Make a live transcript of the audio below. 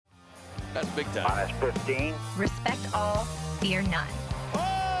That's big time. Minus 15. Respect all, fear none.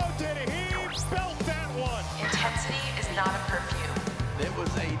 Oh, did he belt that one? Intensity is not a perfume. It was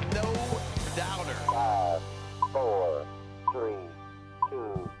a no-doubter. 5, 4, 3, 2,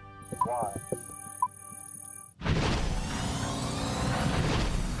 1.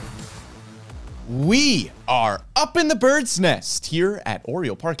 We are up in the bird's nest here at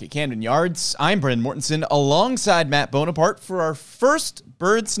Oriole Park at Camden Yards. I'm Brendan Mortensen alongside Matt Bonaparte for our first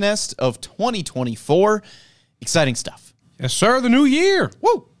bird's nest of 2024. Exciting stuff. Yes, sir. The new year.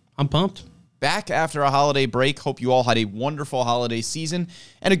 Woo! I'm pumped. Back after a holiday break. Hope you all had a wonderful holiday season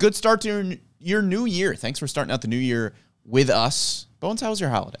and a good start to your new year. Thanks for starting out the new year with us. Bones, how was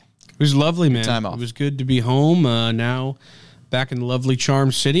your holiday? It was lovely, man. time off. It was good to be home. Now back in the lovely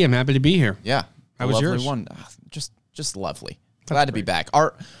Charm City. I'm happy to be here. Yeah. How was lovely yours? One. Just lovely. Glad to be back.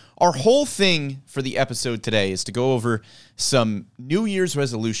 Our whole thing for the episode today is to go over some New Year's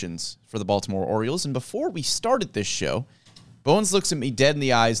resolutions for the Baltimore Orioles. And before we started this show, Bones looks at me dead in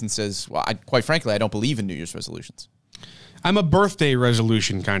the eyes and says, well, quite frankly, I don't believe in New Year's resolutions. I'm a birthday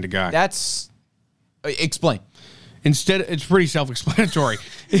resolution kind of guy. That's... Explain. Instead, it's pretty self-explanatory.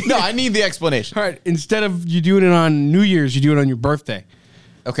 No, I need the explanation. All right. Instead of you doing it on New Year's, you do it on your birthday.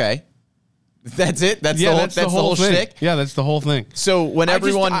 Okay. That's it? That's That's the whole thing. shtick? Yeah, that's the whole thing. So when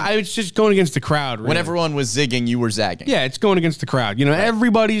everyone... It's just going against the crowd, really. When everyone was zigging, you were zagging. Yeah, it's going against the crowd. You know,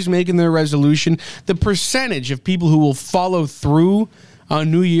 everybody's making their resolution. The percentage of people who will follow through on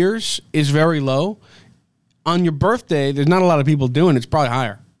New Year's is very low. On your birthday, there's not a lot of people doing it. It's probably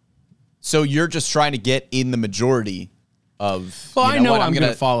higher. So you're just trying to get in the majority of... Well, I know what, I'm going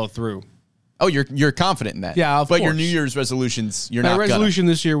to follow through. Oh, you're confident in that. Yeah, of But your course. New Year's resolutions, you're My not resolution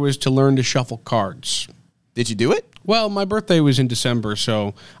this year was to learn to shuffle cards. Did you do it? Well, my birthday was in December,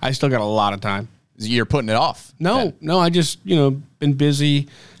 so I still got a lot of time. You're putting it off. No, I just, been busy,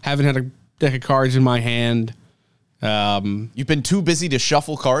 haven't had a deck of cards in my hand. You've been too busy to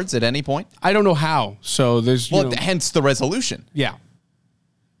shuffle cards at any point? I don't know how, so there's, hence the resolution. Yeah.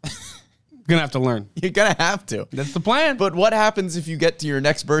 Gonna have to learn. You're going to have to. That's the plan. But what happens if you get to your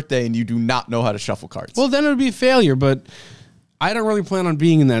next birthday and you do not know how to shuffle cards? Well, then it would be a failure, but I don't really plan on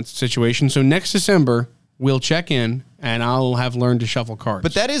being in that situation. So next December, we'll check in, and I'll have learned to shuffle cards.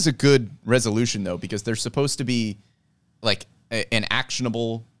 But that is a good resolution, though, because there's supposed to be, like, an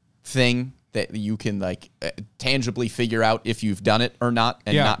actionable thing that you can, like, tangibly figure out if you've done it or not,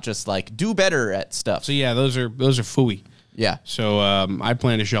 and not just, like, do better at stuff. So, yeah, those are phooey. Yeah. So I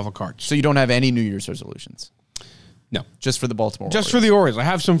plan to shuffle cards. So you don't have any New Year's resolutions? No. Just for the Baltimore Just Orioles? for the Orioles. I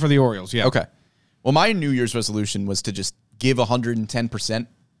have some for the Orioles, yeah. Okay. Well, my New Year's resolution was to just give 110%,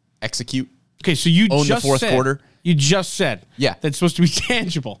 execute. Okay, so you own just the fourth said, quarter. You just said. Yeah. That's supposed to be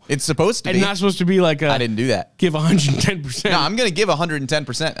tangible. It's supposed to and be. not supposed to be like I didn't do that. Give 110%. No, I'm going to give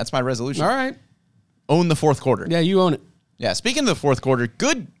 110%. That's my resolution. All right. Own the fourth quarter. Yeah, you own it. Yeah, speaking of the fourth quarter,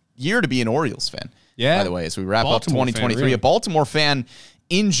 good year to be an Orioles fan. Yeah. By the way, as we wrap Baltimore up 2023, fan, really. a Baltimore fan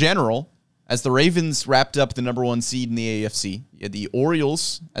in general, as the Ravens wrapped up the number one seed in the AFC, you had the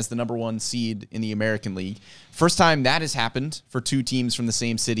Orioles as the number one seed in the American League. First time that has happened for two teams from the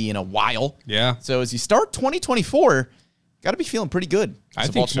same city in a while. Yeah. So as you start 2024, got to be feeling pretty good as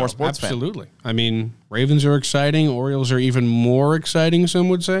a Baltimore sports fan. Absolutely. I mean, Ravens are exciting. Orioles are even more exciting, some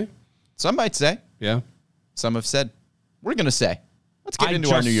would say. Some might say. Yeah. Some have said. We're going to say. Let's get I into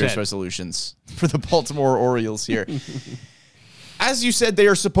our just New Year's said. resolutions for the Baltimore Orioles here. As you said, they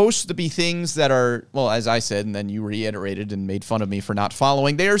are supposed to be things that are, well, as I said, and then you reiterated and made fun of me for not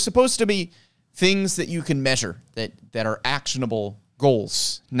following. They are supposed to be things that you can measure, that are actionable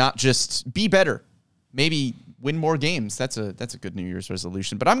goals, not just be better, maybe win more games. That's a good New Year's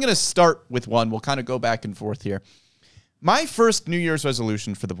resolution. But I'm going to start with one. We'll kind of go back and forth here. My first New Year's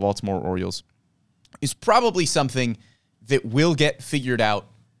resolution for the Baltimore Orioles is probably something that will get figured out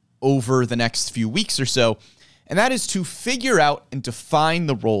over the next few weeks or so, and that is to figure out and define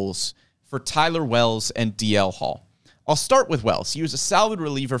the roles for Tyler Wells and DL Hall. I'll start with Wells. He was a solid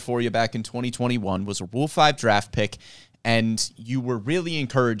reliever for you back in 2021, was a Rule 5 draft pick, and you were really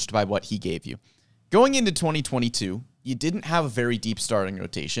encouraged by what he gave you. Going into 2022, you didn't have a very deep starting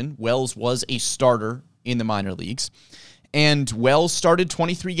rotation. Wells was a starter in the minor leagues. And Wells started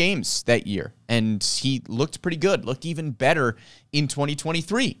 23 games that year, and he looked pretty good, looked even better in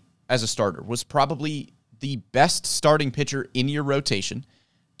 2023 as a starter, was probably the best starting pitcher in your rotation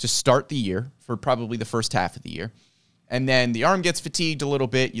to start the year for probably the first half of the year. And then the arm gets fatigued a little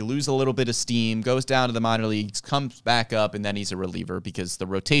bit, you lose a little bit of steam, goes down to the minor leagues, comes back up, and then he's a reliever because the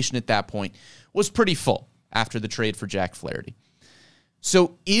rotation at that point was pretty full after the trade for Jack Flaherty.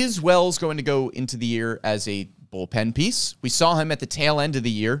 So is Wells going to go into the year as a bullpen piece. We saw him at the tail end of the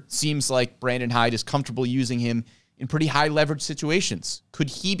year. Seems like Brandon Hyde is comfortable using him in pretty high leverage situations. Could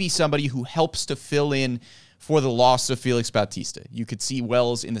he be somebody who helps to fill in for the loss of Felix Bautista? You could see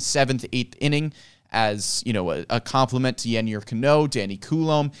Wells in the 7th, 8th inning as, a complement to Yennier Cano, Danny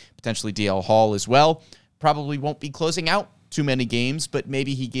Coulomb, potentially DL Hall as well. Probably won't be closing out too many games, but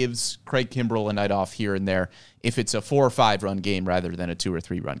maybe he gives Craig Kimbrell a night off here and there if it's a 4 or 5 run game rather than a 2 or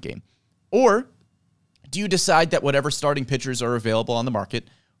 3 run game. Or do you decide that whatever starting pitchers are available on the market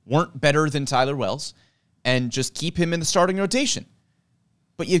weren't better than Tyler Wells and just keep him in the starting rotation?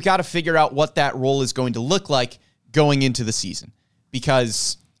 But you've got to figure out what that role is going to look like going into the season,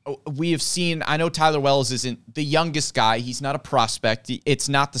 because we have seen, I know Tyler Wells isn't the youngest guy. He's not a prospect. It's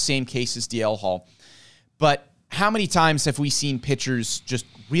not the same case as DL Hall. But how many times have we seen pitchers just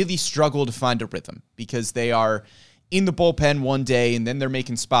really struggle to find a rhythm because they are in the bullpen one day and then they're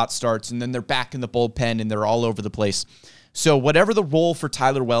making spot starts and then they're back in the bullpen and they're all over the place. So whatever the role for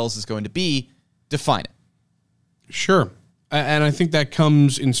Tyler Wells is going to be, define it. Sure. And I think that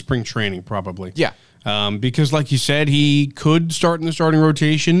comes in spring training probably. Yeah. Because like you said, he could start in the starting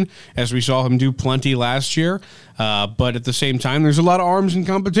rotation, as we saw him do plenty last year. But at the same time, there's a lot of arms in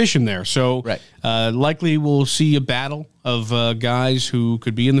competition there. So likely we'll see a battle of guys who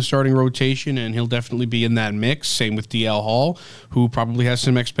could be in the starting rotation, and he'll definitely be in that mix. Same with DL Hall, who probably has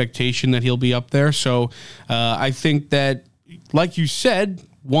some expectation that he'll be up there. So I think that, like you said,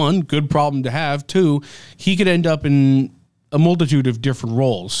 one, good problem to have. Two, he could end up in a multitude of different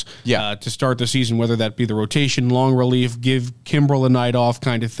roles to start the season, whether that be the rotation, long relief, give Kimbrell a night off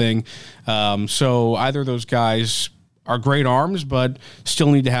kind of thing. So either of those guys are great arms, but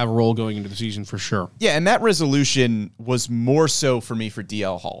still need to have a role going into the season for sure. Yeah, and that resolution was more so for me for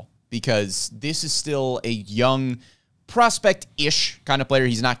DL Hall, because this is still a young prospect-ish kind of player.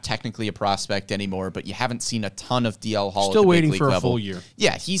 He's not technically a prospect anymore, but you haven't seen a ton of DL Hall still at the waiting big league for a level. full year.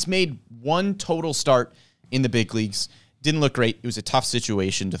 Yeah, he's made one total start in the big leagues. Didn't look great. It was a tough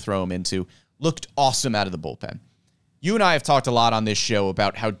situation to throw him into. Looked awesome out of the bullpen. You and I have talked a lot on this show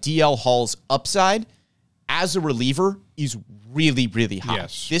about how DL Hall's upside as a reliever is really, really high.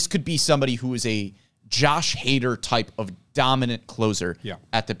 Yes. This could be somebody who is a Josh Hader type of dominant closer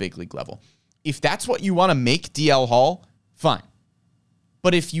at the big league level. If that's what you want to make DL Hall, fine.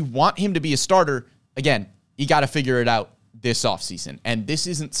 But if you want him to be a starter, again, you got to figure it out this offseason. And this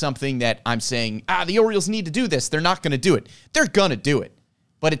isn't something that I'm saying, the Orioles need to do this. They're not going to do it. They're going to do it.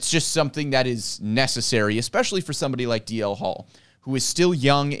 But it's just something that is necessary, especially for somebody like DL Hall, who is still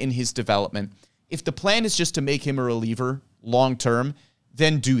young in his development. If the plan is just to make him a reliever long-term,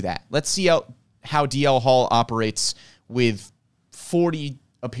 then do that. Let's see how DL Hall operates with 40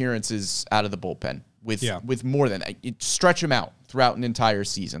 appearances out of the bullpen, with more than that. Stretch him out throughout an entire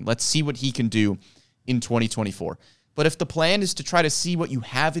season. Let's see what he can do in 2024. But if the plan is to try to see what you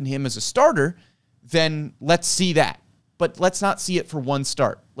have in him as a starter, then let's see that. But let's not see it for one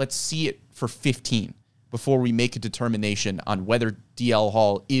start. Let's see it for 15 before we make a determination on whether DL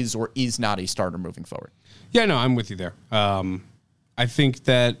Hall is or is not a starter moving forward. Yeah, no, I'm with you there. I think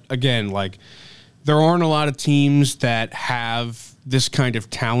that, again, there aren't a lot of teams that have this kind of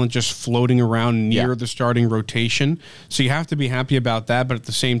talent just floating around near the starting rotation. So you have to be happy about that. But at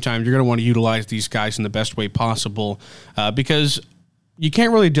the same time, you're going to want to utilize these guys in the best way possible because you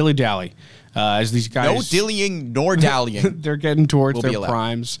can't really dilly-dally as these guys. No dillying nor dallying. They're getting towards their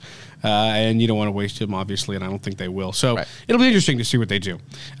primes. And you don't want to waste them, obviously, and I don't think they will. So it'll be interesting to see what they do.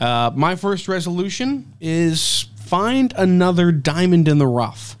 My first resolution is find another diamond in the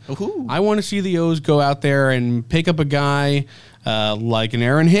rough. Ooh. I want to see the O's go out there and pick up a guy like an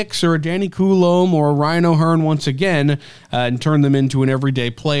Aaron Hicks or a Danny Coulomb or a Ryan O'Hearn once again and turn them into an everyday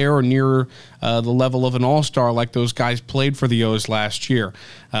player or near the level of an all-star like those guys played for the O's last year.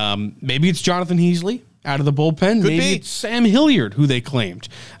 Maybe it's Jonathan Heasley out of the bullpen. Maybe it's Sam Hilliard, who they claimed.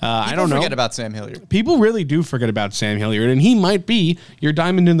 I don't know. Forget about Sam Hilliard. People really do forget about Sam Hilliard, and he might be your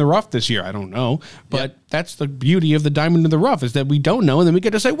diamond in the rough this year. I don't know. But that's the beauty of the diamond in the rough is that we don't know, and then we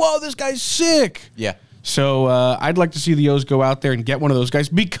get to say, whoa, this guy's sick. Yeah. So I'd like to see the O's go out there and get one of those guys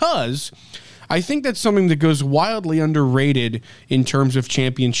because I think that's something that goes wildly underrated in terms of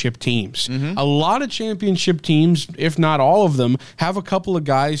championship teams. Mm-hmm. A lot of championship teams, if not all of them, have a couple of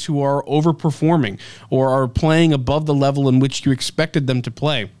guys who are overperforming or are playing above the level in which you expected them to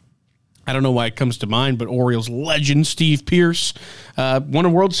play. I don't know why it comes to mind, but Orioles legend Steve Pearce won a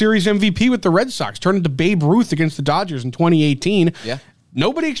World Series MVP with the Red Sox, turned into Babe Ruth against the Dodgers in 2018. Yeah.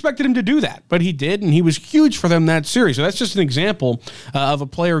 Nobody expected him to do that, but he did, and he was huge for them that series. So that's just an example of a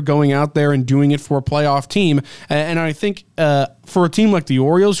player going out there and doing it for a playoff team. And I think for a team like the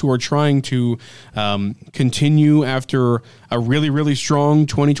Orioles, who are trying to continue after a really, really strong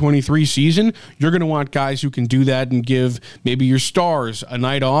 2023 season, you're going to want guys who can do that and give maybe your stars a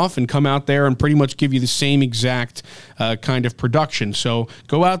night off and come out there and pretty much give you the same exact kind of production. So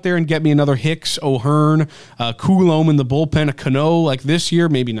go out there and get me another Hicks, O'Hearn, Coulomb in the bullpen, a Cano like this year.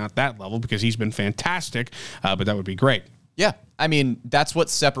 Maybe not that level because he's been fantastic, but that would be great. Yeah. I mean, that's what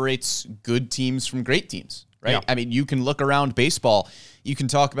separates good teams from great teams, right? Yeah. I mean, you can look around baseball. You can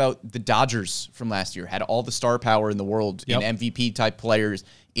talk about the Dodgers from last year, had all the star power in the world in MVP type players,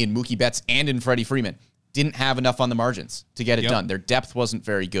 in Mookie Betts and in Freddie Freeman. Didn't have enough on the margins to get it done. Their depth wasn't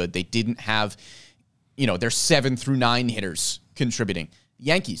very good. They didn't have, their 7 through 9 hitters contributing.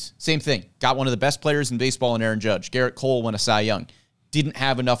 Yankees, same thing. Got one of the best players in baseball in Aaron Judge. Garrett Cole won a Cy Young. Didn't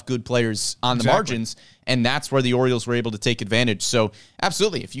have enough good players on the margins, and that's where the Orioles were able to take advantage. So,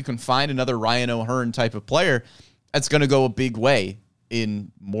 absolutely, if you can find another Ryan O'Hearn type of player, that's going to go a big way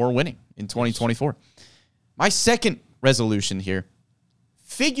in more winning in 2024. My second resolution here,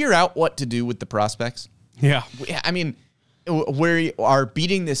 figure out what to do with the prospects. Yeah. I mean, we are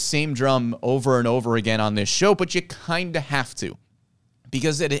beating this same drum over and over again on this show, but you kind of have to,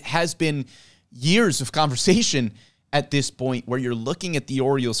 because it has been years of conversation at this point where you're looking at the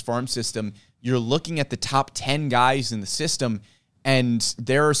Orioles farm system, you're looking at the top 10 guys in the system, and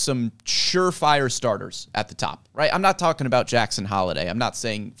there are some surefire starters at the top, right? I'm not talking about Jackson Holiday. I'm not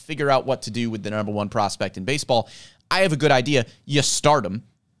saying figure out what to do with the number one prospect in baseball. I have a good idea. You start him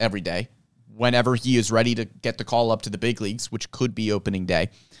every day whenever he is ready to get the call up to the big leagues, which could be opening day.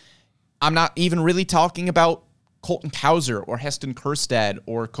 I'm not even really talking about Colton Cowser or Heston Kjerstad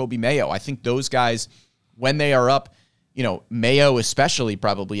or Kobe Mayo. I think those guys, when they are up, Mayo especially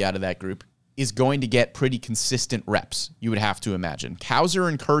probably out of that group, is going to get pretty consistent reps, you would have to imagine. Cowser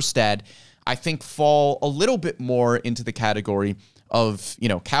and Kjerstad, I think, fall a little bit more into the category of,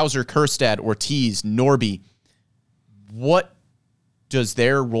 Cowser, Kjerstad, Ortiz, Norby. What does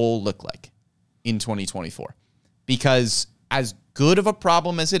their role look like in 2024? Because as good of a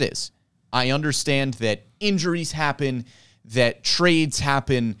problem as it is, I understand that injuries happen, that trades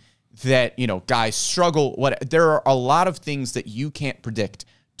happen, that, guys struggle. There are a lot of things that you can't predict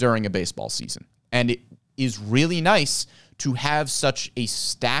during a baseball season. And it is really nice to have such a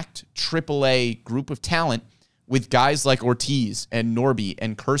stacked AAA group of talent with guys like Ortiz and Norby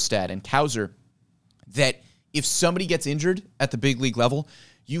and Kjerstad and Cowser that if somebody gets injured at the big league level,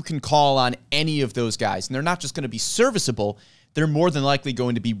 you can call on any of those guys. And they're not just going to be serviceable, they're more than likely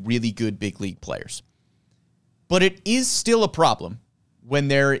going to be really good big league players. But it is still a problem when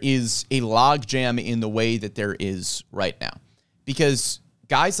there is a logjam in the way that there is right now. Because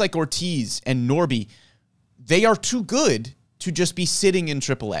guys like Ortiz and Norby, they are too good to just be sitting in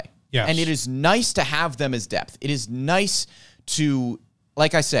AAA. Yes. And it is nice to have them as depth. It is nice to,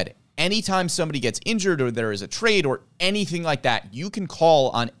 like I said, anytime somebody gets injured or there is a trade or anything like that, you can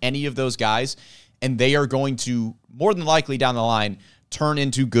call on any of those guys, and they are going to, more than likely down the line, turn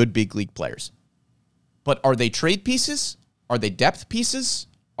into good big league players. But are they trade pieces? Are they depth pieces?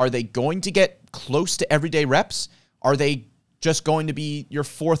 Are they going to get close to everyday reps? Are they just going to be your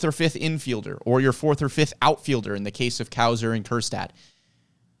 4th or 5th infielder or your 4th or 5th outfielder in the case of Cowser and Kjerstad?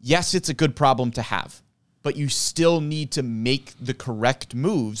 Yes, it's a good problem to have, but you still need to make the correct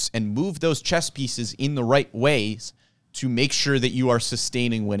moves and move those chess pieces in the right ways to make sure that you are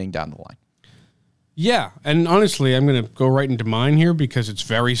sustaining winning down the line. Yeah, and honestly, I'm going to go right into mine here because it's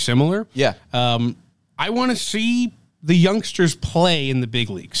very similar. Yeah. I want to see the youngsters play in the big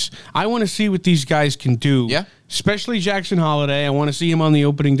leagues. I want to see what these guys can do. Yeah. Especially Jackson Holiday. I want to see him on the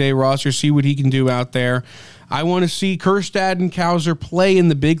opening day roster, see what he can do out there. I want to see Kjerstad and Cowser play in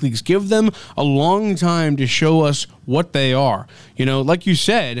the big leagues. Give them a long time to show us what they are. Like you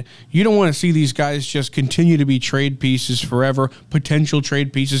said, you don't want to see these guys just continue to be trade pieces forever, potential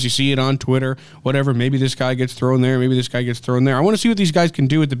trade pieces. You see it on Twitter, whatever. Maybe this guy gets thrown there, maybe this guy gets thrown there. I want to see what these guys can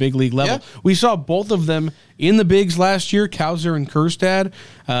do at the big league level. Yeah. We saw both of them in the bigs last year, Cowser and Kjerstad,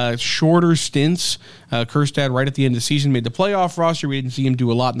 shorter stints. Kjerstad right at the end of the season made the playoff roster. We didn't see him do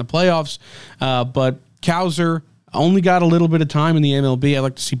a lot in the playoffs, but Cowser only got a little bit of time in the MLB. I'd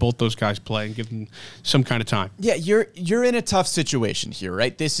like to see both those guys play and give them some kind of time. Yeah, you're in a tough situation here,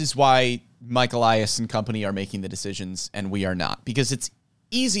 right? This is why Mike Elias and company are making the decisions and we are not. Because it's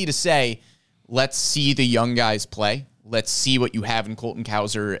easy to say, let's see the young guys play. Let's see what you have in Colton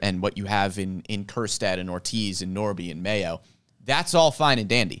Cowser and what you have in Kjerstad and Ortiz and Norby and Mayo. That's all fine and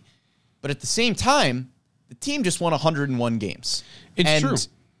dandy. But at the same time, the team just won 101 games. It's true.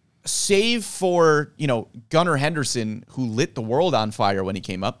 Save for, Gunnar Henderson, who lit the world on fire when he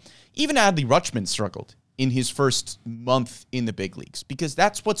came up, even Adley Rutschman struggled in his first month in the big leagues, because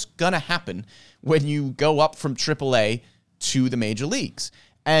that's what's going to happen when you go up from AAA to the major leagues.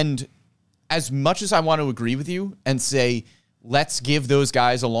 And as much as I want to agree with you and say, let's give those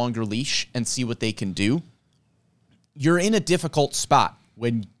guys a longer leash and see what they can do, you're in a difficult spot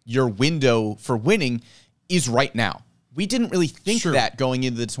when your window for winning is right now. We didn't really think that going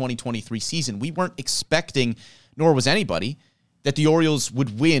into the 2023 season. We weren't expecting, nor was anybody, that the Orioles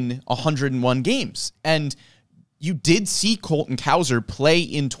would win 101 games. And you did see Colton Cowser play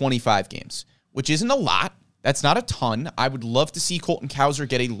in 25 games, which isn't a lot. That's not a ton. I would love to see Colton Cowser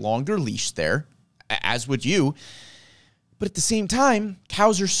get a longer leash there, as would you. But at the same time,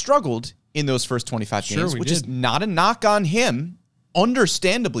 Cowser struggled in those first 25 games, which is not a knock on him,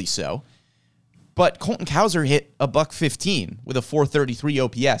 understandably so. But Colton Cowser hit a $115 with a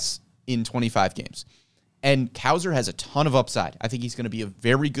 .433 OPS in 25 games. And Cowser has a ton of upside. I think he's going to be a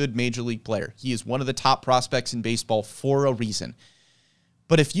very good major league player. He is one of the top prospects in baseball for a reason.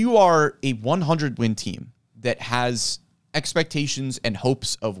 But if you are a 100-win team that has expectations and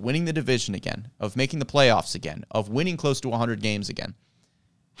hopes of winning the division again, of making the playoffs again, of winning close to 100 games again,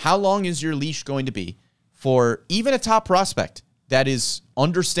 how long is your leash going to be for even a top prospect that is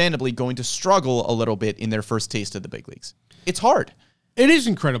understandably going to struggle a little bit in their first taste of the big leagues? It's hard. It is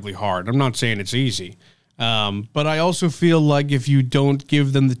incredibly hard. I'm not saying it's easy. But I also feel like if you don't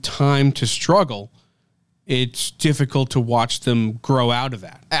give them the time to struggle, it's difficult to watch them grow out of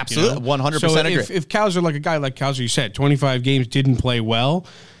that. Absolutely. 100% agree. If Cowser, like a guy like Cowser, you said, 25 games didn't play well,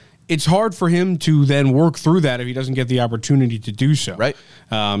 it's hard for him to then work through that if he doesn't get the opportunity to do so. Right.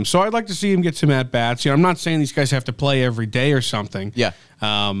 So I'd like to see him get some at-bats. I'm not saying these guys have to play every day or something. Yeah.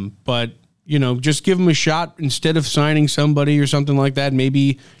 But, just give him a shot instead of signing somebody or something like that.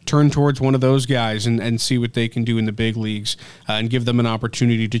 Maybe turn towards one of those guys and see what they can do in the big leagues and give them an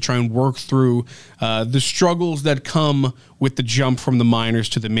opportunity to try and work through the struggles that come with the jump from the minors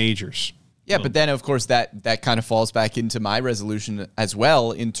to the majors. Yeah, but then, of course, that kind of falls back into my resolution as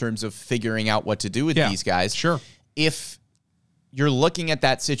well in terms of figuring out what to do with these guys. Sure. If you're looking at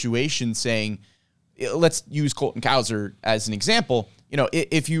that situation saying, let's use Colton Cowser as an example,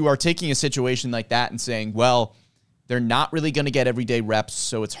 if you are taking a situation like that and saying, well, they're not really going to get everyday reps,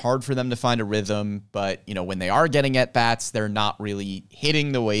 so it's hard for them to find a rhythm, but, when they are getting at-bats, they're not really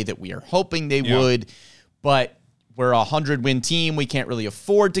hitting the way that we are hoping they would, but we're a 100-win team. We can't really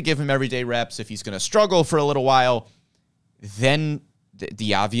afford to give him everyday reps. If he's going to struggle for a little while, then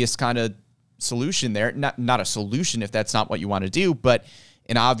the obvious kind of solution there, not a solution if that's not what you want to do, but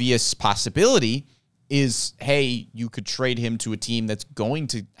an obvious possibility is, hey, you could trade him to a team that's going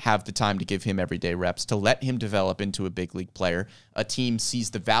to have the time to give him everyday reps, to let him develop into a big league player. A team sees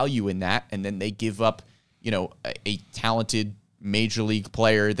the value in that, and then they give up, a talented major league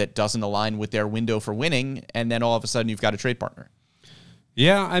player that doesn't align with their window for winning, and then all of a sudden you've got a trade partner.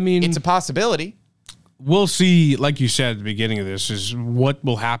 Yeah, I mean, it's a possibility. We'll see, like you said at the beginning of this, is what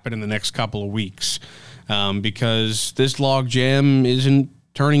will happen in the next couple of weeks, because this logjam isn't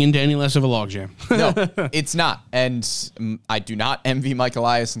turning into any less of a logjam. No, it's not. And I do not envy Mike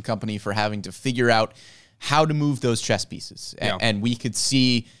Elias and company for having to figure out how to move those chess pieces. Yeah. And we could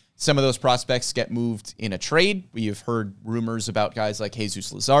see some of those prospects get moved in a trade. We have heard rumors about guys like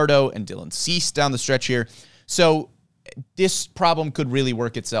Jesus Luzardo and Dylan Cease down the stretch here. So this problem could really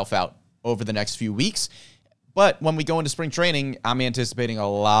work itself out over the next few weeks. But when we go into spring training, I'm anticipating a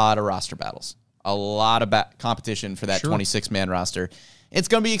lot of roster battles, a lot of competition for that 26-man roster. It's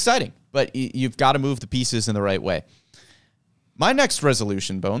going to be exciting, but you've got to move the pieces in the right way. My next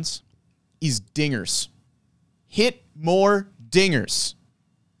resolution, Bones, is dingers. Hit more dingers.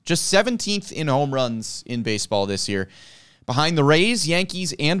 Just 17th in home runs in baseball this year. Behind the Rays,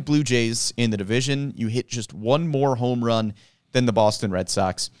 Yankees, and Blue Jays in the division, you hit just one more home run than the Boston Red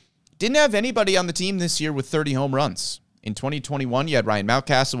Sox. Didn't have anybody on the team this year with 30 home runs. In 2021, you had Ryan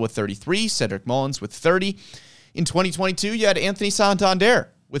Mountcastle with 33, Cedric Mullins with 30. In 2022, you had Anthony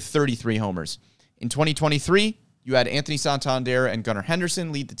Santander with 33 homers. In 2023, you had Anthony Santander and Gunnar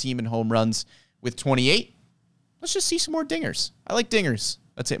Henderson lead the team in home runs with 28. Let's just see some more dingers. I like dingers.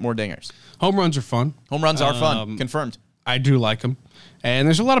 Let's hit more dingers. Home runs are fun. Home runs are fun. Confirmed. I do like them. And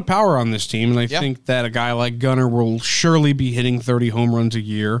there's a lot of power on this team, and I think that a guy like Gunnar will surely be hitting 30 home runs a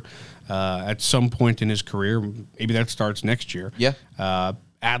year at some point in his career. Maybe that starts next year. Yeah.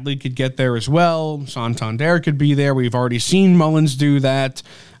 Adley could get there as well. Santander could be there. We've already seen Mullins do that.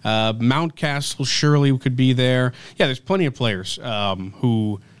 Mountcastle surely could be there. Yeah, there's plenty of players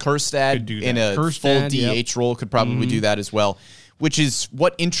who Kerstad could do that. in a full DH yep. role could probably do that as well, which is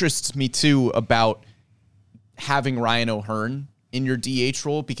what interests me too about having Ryan O'Hearn in your DH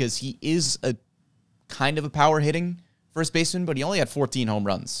role, because he is a kind of a power hitting first baseman, but he only had 14 home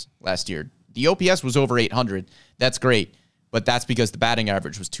runs last year. The OPS was over 800. That's great, but that's because the batting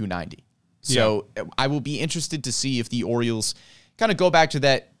average was 290. So I will be interested to see if the Orioles kind of go back to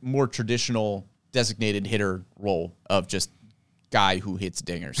that more traditional designated hitter role of just guy who hits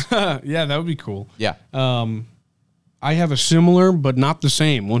dingers. Yeah, that would be cool. Yeah. I have a similar, but not the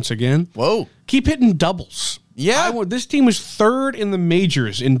same. Once again, Whoa. keep hitting doubles. Yeah. This team was third in the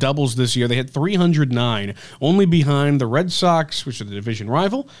majors in doubles this year. They had 309, only behind the Red Sox, which are the division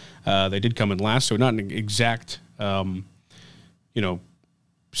rival. They did come in last, so not an exact,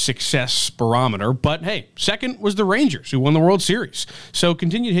 success barometer. But hey, second was the Rangers, who won the World Series. So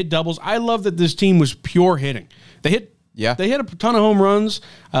continue to hit doubles. I love that this team was pure hitting. They hit a ton of home runs,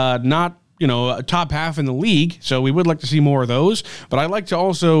 not a top half in the league, so we would like to see more of those. But I like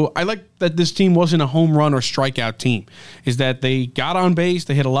that this team wasn't a home run or strikeout team, is that they got on base,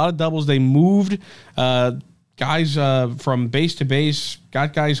 they hit a lot of doubles, they moved guys from base to base,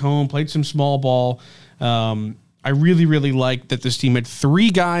 got guys home, played some small ball. I really, really like that this team had 3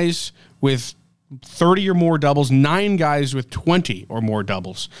 guys with 30 or more doubles, 9 guys with 20 or more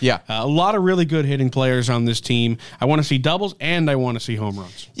doubles. Yeah. A lot of really good hitting players on this team. I want to see doubles and I want to see home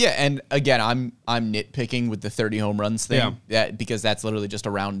runs. Yeah, and again, I'm nitpicking with the 30 home runs thing, because that's literally just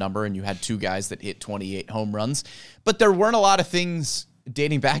a round number, and you had 2 guys that hit 28 home runs. But there weren't a lot of things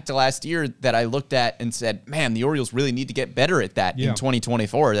dating back to last year that I looked at and said, man, the Orioles really need to get better at that in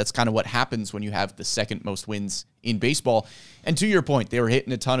 2024. That's kind of what happens when you have the second most wins in baseball. And to your point, they were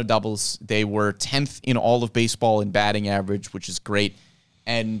hitting a ton of doubles. They were 10th in all of baseball in batting average, which is great.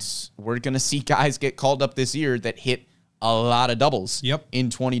 And we're going to see guys get called up this year that hit a lot of doubles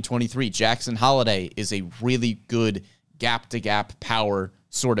in 2023. Jackson Holliday is a really good gap-to-gap power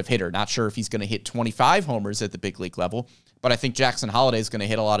sort of hitter. Not sure if he's going to hit 25 homers at the big league level, but I think Jackson Holliday is going to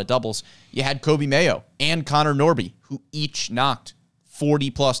hit a lot of doubles. You had Kobe Mayo and Connor Norby, who each knocked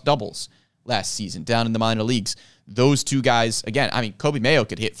 40-plus doubles last season down in the minor leagues. Those 2 guys, again, Kobe Mayo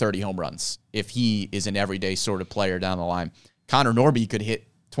could hit 30 home runs if he is an everyday sort of player down the line. Connor Norby could hit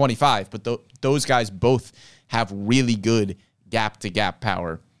 25, but those guys both have really good gap-to-gap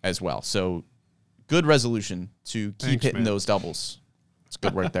power as well. So good resolution to keep hitting those doubles. It's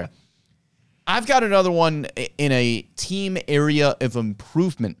good work there. I've got another one in a team area of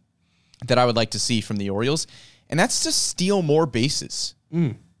improvement that I would like to see from the Orioles, and that's to steal more bases.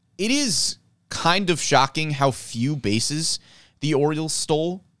 It is kind of shocking how few bases the Orioles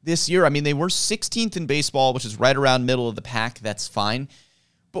stole this year. They were 16th in baseball, which is right around middle of the pack. That's fine.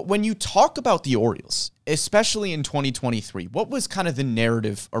 But when you talk about the Orioles, especially in 2023, what was kind of the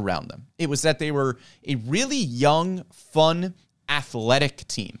narrative around them? It was that they were a really young, fun, athletic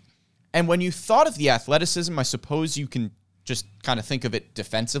team. And when you thought of the athleticism, I suppose you can just kind of think of it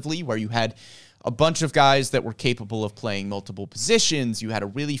defensively, where you had a bunch of guys that were capable of playing multiple positions. You had a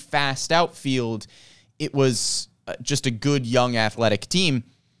really fast outfield. It was just a good, young, athletic team.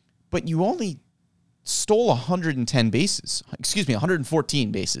 But you only stole 114 bases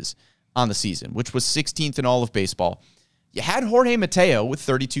on the season, which was 16th in all of baseball. You had Jorge Mateo with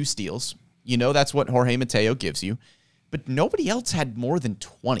 32 steals. That's what Jorge Mateo gives you. But nobody else had more than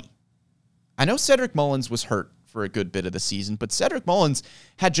 20. I know Cedric Mullins was hurt for a good bit of the season, but Cedric Mullins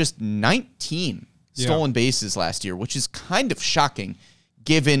had just 19 stolen bases last year, which is kind of shocking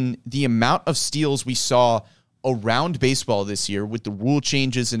given the amount of steals we saw around baseball this year with the rule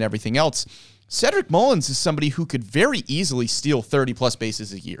changes and everything else. Cedric Mullins is somebody who could very easily steal 30-plus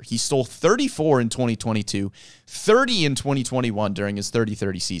bases a year. He stole 34 in 2022, 30 in 2021 during his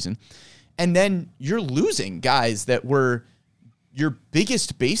 30-30 season. And then you're losing guys that were your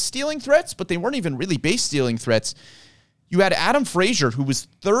biggest base-stealing threats, but they weren't even really base-stealing threats. You had Adam Frazier, who was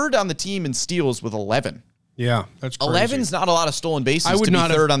 3rd on the team in steals with 11. Yeah, that's crazy. 11's not a lot of stolen bases to be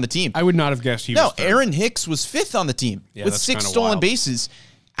 3rd on the team. I would not have guessed he was 3rd. Aaron Hicks was 5th on the team with 6 stolen bases.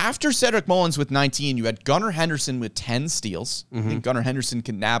 After Cedric Mullins with 19, you had Gunnar Henderson with 10 steals. I think Gunnar Henderson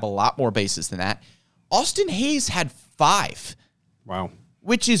can nab a lot more bases than that. Austin Hayes had 5. Wow.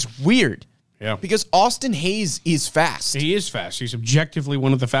 Which is weird. Yeah. Because Austin Hayes is fast. He is fast. He's objectively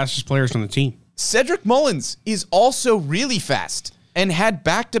one of the fastest players on the team. Cedric Mullins is also really fast and had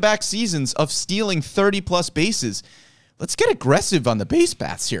back-to-back seasons of stealing 30-plus bases. Let's get aggressive on the base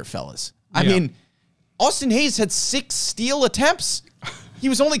paths here, fellas. I mean, Austin Hayes had 6 steal attempts. He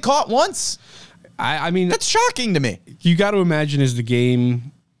was only caught once. I mean, that's shocking to me. You got to imagine as the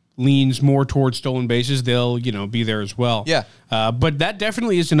game leans more towards stolen bases, they'll, be there as well. Yeah. But that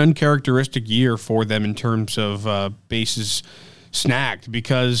definitely is an uncharacteristic year for them in terms of bases snagged,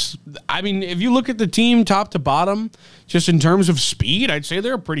 because, if you look at the team top to bottom, just in terms of speed, I'd say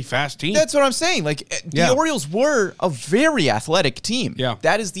they're a pretty fast team. That's what I'm saying. The Orioles were a very athletic team. Yeah.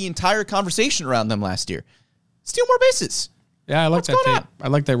 That is the entire conversation around them last year. Steal more bases. Yeah, I like that tape. I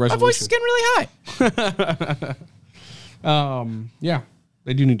like that resolution. My voice is getting really high. Yeah,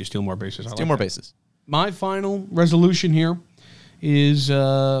 they do need to steal more bases. Steal more bases. My final resolution here is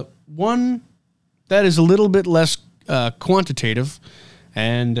one that is a little bit less quantitative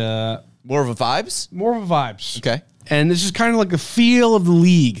and More of a vibes? more of a vibes. Okay. And this is kind of like a feel of the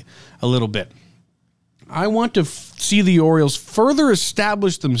league a little bit. I want to see the Orioles further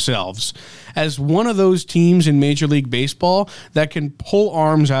establish themselves as one of those teams in Major League Baseball that can pull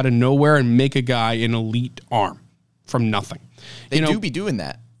arms out of nowhere and make a guy an elite arm from nothing. They do be doing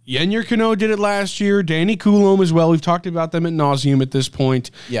that. Yennier Cano did it last year. Danny Coulomb as well. We've talked about them ad nauseum at this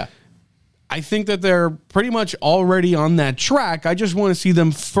point. Yeah. I think that they're pretty much already on that track. I just want to see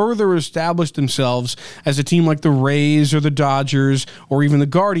them further establish themselves as a team like the Rays or the Dodgers or even the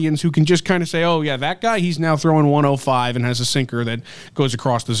Guardians, who can just kind of say, oh, yeah, that guy, he's now throwing 105 and has a sinker that goes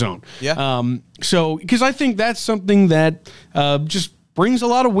across the zone. Yeah. Because I think that's something that just brings a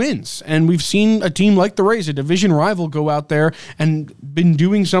lot of wins. And we've seen a team like the Rays, a division rival, go out there and been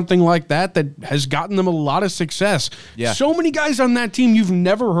doing something like that has gotten them a lot of success. Yeah. So many guys on that team you've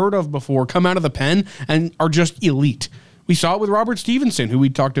never heard of before come out of the pen and are just elite. We saw it with Robert Stevenson, who we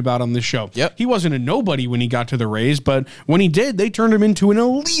talked about on this show. Yep. He wasn't a nobody when he got to the Rays, but when he did, they turned him into an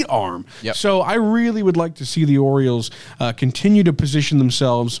elite arm. Yep. So I really would like to see the Orioles continue to position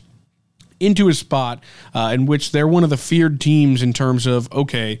themselves into a spot in which they're one of the feared teams in terms of,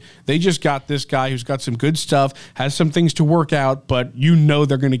 okay, they just got this guy who's got some good stuff, has some things to work out, but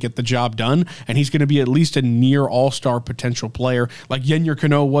they're going to get the job done, and he's going to be at least a near all-star potential player like Yennier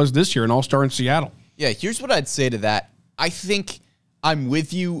Cano was this year, an all-star in Seattle. Yeah, here's what I'd say to that. I think I'm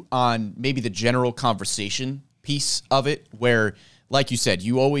with you on maybe the general conversation piece of it, where, like you said,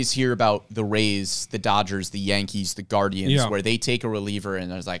 you always hear about the Rays, the Dodgers, the Yankees, the Guardians, where they take a reliever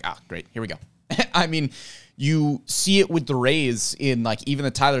and it's like, great, here we go. You see it with the Rays in even the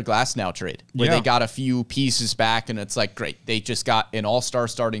Tyler Glasnow trade, where they got a few pieces back, and it's like, great, they just got an all-star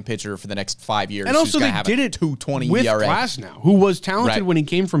starting pitcher for the next 5 years. And also they did it 220 with Glasnow, who was talented when he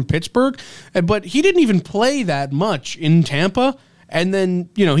came from Pittsburgh, but he didn't even play that much in Tampa. And then,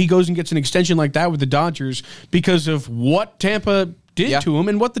 he goes and gets an extension like that with the Dodgers because of what Tampa did to him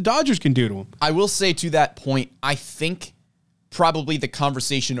and what the Dodgers can do to him. I will say to that point, I think probably the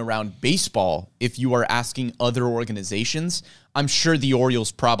conversation around baseball, if you are asking other organizations, I'm sure the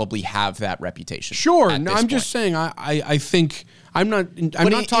Orioles probably have that reputation. Sure. No, I'm just saying, I think I'm not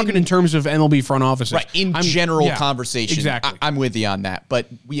talking in terms of MLB front offices. Right. In general conversation. Exactly. I'm with you on that. But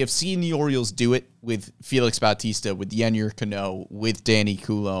we have seen the Orioles do it with Felix Bautista, with Yennier Cano, with Danny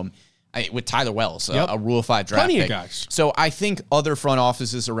Coulomb, with Tyler Wells, a Rule 5 draft Plenty pick. Of guys. So I think other front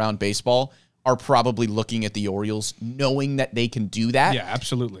offices around baseball are probably looking at the Orioles, knowing that they can do that. Yeah,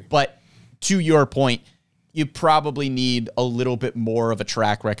 absolutely. But to your point, you probably need a little bit more of a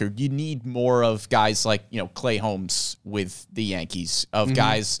track record. You need more of guys like, Clay Holmes with the Yankees, of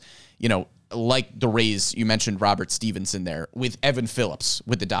guys, like the Rays. You mentioned Robert Stevenson there, with Evan Phillips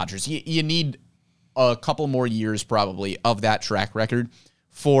with the Dodgers. You need a couple more years probably of that track record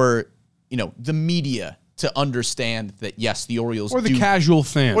for, the media to understand that, yes, the Orioles or the casual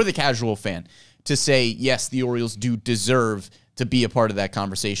fan to say, yes, the Orioles do deserve to be a part of that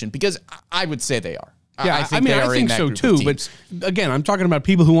conversation, because I would say they are. Yeah, I think so too. But again, I'm talking about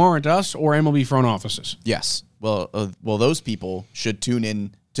people who aren't us or MLB front offices. Yes. Well, those people should tune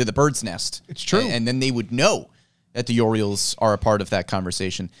in to the Bird's Nest. It's true. And then they would know that the Orioles are a part of that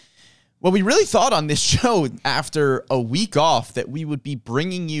conversation. Well, we really thought on this show, after a week off, that we would be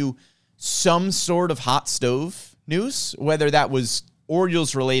bringing you some sort of hot stove news, whether that was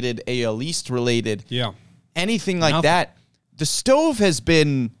Orioles related, AL East related, anything like that. The stove has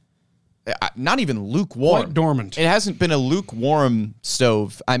been not even lukewarm. Quite dormant. It hasn't been a lukewarm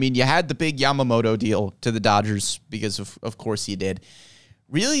stove. You had the big Yamamoto deal to the Dodgers because of course you did.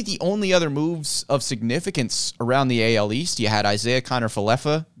 Really, the only other moves of significance around the AL East, you had Isaiah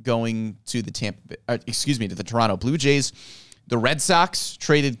Kiner-Falefa going to the to the Toronto Blue Jays. The Red Sox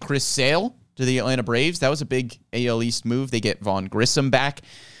traded Chris Sale to the Atlanta Braves. That was a big AL East move. They get Vaughn Grissom back.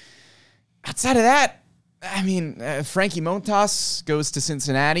 Outside of that, Frankie Montas goes to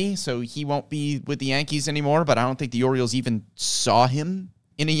Cincinnati, so he won't be with the Yankees anymore, but I don't think the Orioles even saw him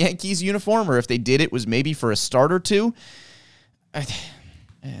in a Yankees uniform, or if they did, it was maybe for a start or two.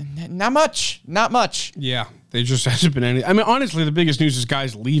 Not much. Yeah, there just hasn't been any. I mean, honestly, the biggest news is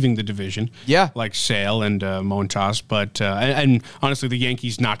guys leaving the division. Yeah. Like Sale and Montas, but and honestly, the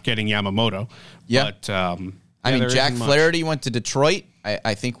Yankees not getting Yamamoto. Yeah. But I mean, Jack Flaherty went to Detroit.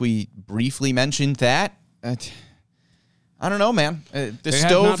 I think we briefly mentioned that. I don't know, man. The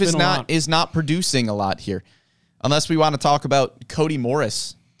stove is not producing a lot here, unless we want to talk about Cody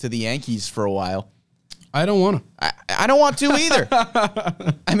Morris to the Yankees for a while. I don't want to. I don't want to either.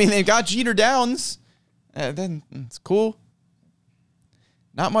 I mean, they've got Jeter Downs. Then it's cool.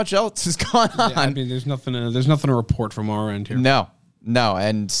 Not much else has gone on. Yeah, I mean, there's nothing to report from our end here. No.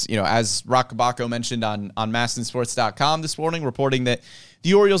 And, as Rockabacco mentioned on MastonSports.com this morning, reporting that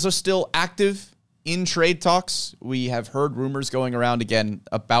the Orioles are still active in trade talks. We have heard rumors going around again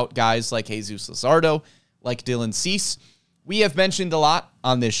about guys like Jesus Luzardo, like Dylan Cease. We have mentioned a lot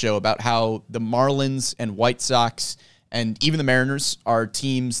on this show about how the Marlins and White Sox and even the Mariners are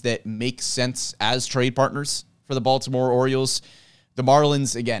teams that make sense as trade partners for the Baltimore Orioles. The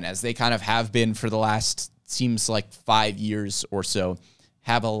Marlins, again, as they kind of have been for the last, seems like 5 years or so,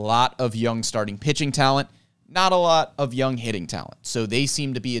 have a lot of young starting pitching talent, not a lot of young hitting talent. So they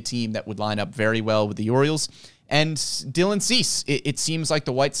seem to be a team that would line up very well with the Orioles. And Dylan Cease, it seems like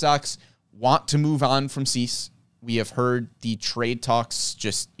the White Sox want to move on from Cease. We have heard the trade talks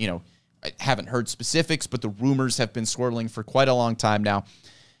I haven't heard specifics, but the rumors have been swirling for quite a long time now.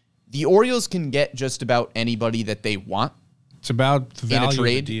 The Orioles can get just about anybody that they want. It's about the value in a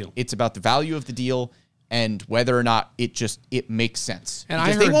trade. Of the deal. It's about the value of the deal and whether or not it makes sense. And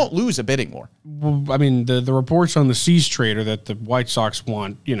because they won't lose a bidding war. Well, I mean, the reports on the Cease trade are that the White Sox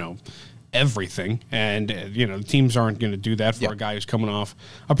want, everything. And, the teams aren't going to do that for a guy who's coming off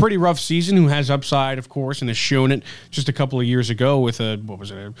a pretty rough season, who has upside, of course, and has shown it just a couple of years ago with a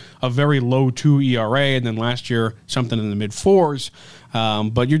very low 2 ERA, and then last year something in the mid-4s.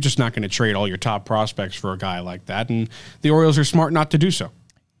 But you're just not going to trade all your top prospects for a guy like that. And the Orioles are smart not to do so.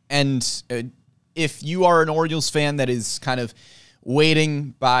 And if you are an Orioles fan that is kind of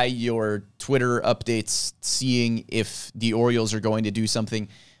waiting by your Twitter updates, seeing if the Orioles are going to do something,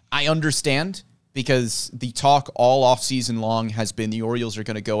 I understand, because the talk all offseason long has been the Orioles are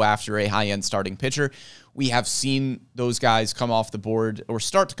going to go after a high-end starting pitcher. We have seen those guys come off the board or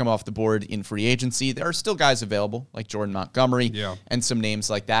start to come off the board in free agency. There are still guys available, like Jordan Montgomery and some names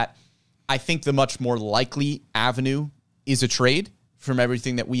like that. I think the much more likely avenue is a trade from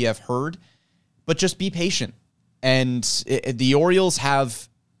everything that we have heard, but just be patient. And the Orioles have,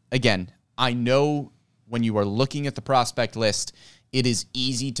 again, I know when you are looking at the prospect list, it is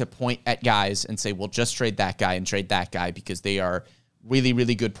easy to point at guys and say, well, just trade that guy and trade that guy because they are really,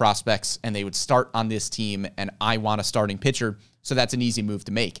 really good prospects and they would start on this team and I want a starting pitcher. So that's an easy move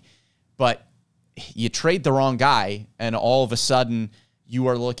to make. But you trade the wrong guy and all of a sudden you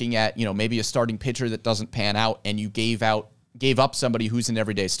are looking at, maybe a starting pitcher that doesn't pan out and you gave up somebody who's an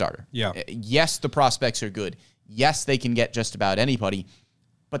everyday starter. Yeah. Yes, the prospects are good. Yes, they can get just about anybody,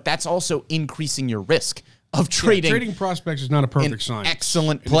 but that's also increasing your risk of trading. Trading prospects is not a perfect science.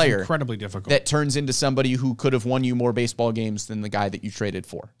 Excellent player. It's incredibly difficult. That turns into somebody who could have won you more baseball games than the guy that you traded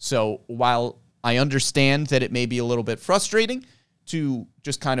for. So while I understand that it may be a little bit frustrating to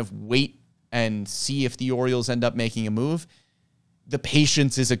just kind of wait and see if the Orioles end up making a move, the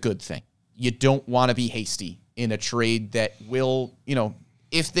patience is a good thing. You don't want to be hasty in a trade that will,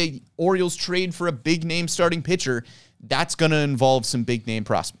 if the Orioles trade for a big name starting pitcher, that's going to involve some big name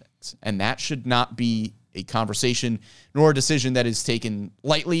prospects. And that should not be a conversation nor a decision that is taken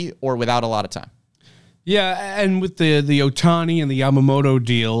lightly or without a lot of time. Yeah, and with the Ohtani and the Yamamoto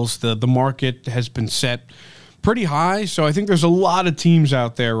deals, the market has been set pretty high. So I think there's a lot of teams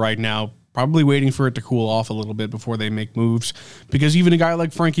out there right now probably waiting for it to cool off a little bit before they make moves, because even a guy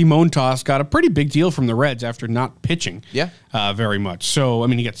like Frankie Montas got a pretty big deal from the Reds after not pitching very much. So, I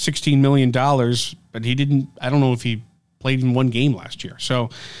mean, he got $16 million, but he didn't, I don't know if he played in one game last year. So,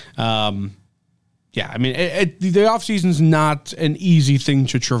 yeah, I mean, the offseason's not an easy thing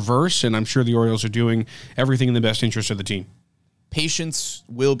to traverse, and I'm sure the Orioles are doing everything in the best interest of the team. Patience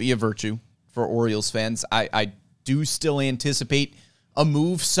will be a virtue for Orioles fans. I do still anticipate a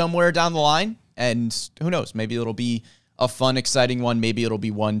move somewhere down the line, and who knows, maybe it'll be a fun, exciting one. Maybe it'll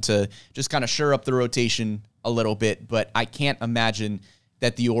be one to just kind of shore up the rotation a little bit, but I can't imagine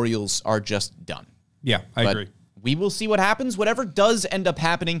that the Orioles are just done. Yeah, I agree. We will see what happens. Whatever does end up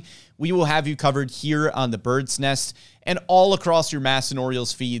happening, we will have you covered here on the Bird's Nest and all across your Mass and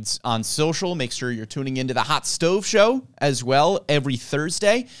Orioles feeds on social. Make sure you're tuning into the Hot Stove Show as well every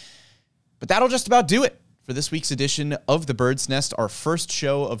Thursday. But that'll just about do it for this week's edition of The Bird's Nest, our first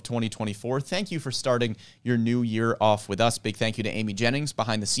show of 2024. Thank you for starting your new year off with us. Big thank you to Amy Jennings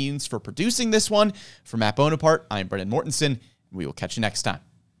behind the scenes for producing this one. For Matt Bonaparte, I'm Brendan Mortensen. We will catch you next time.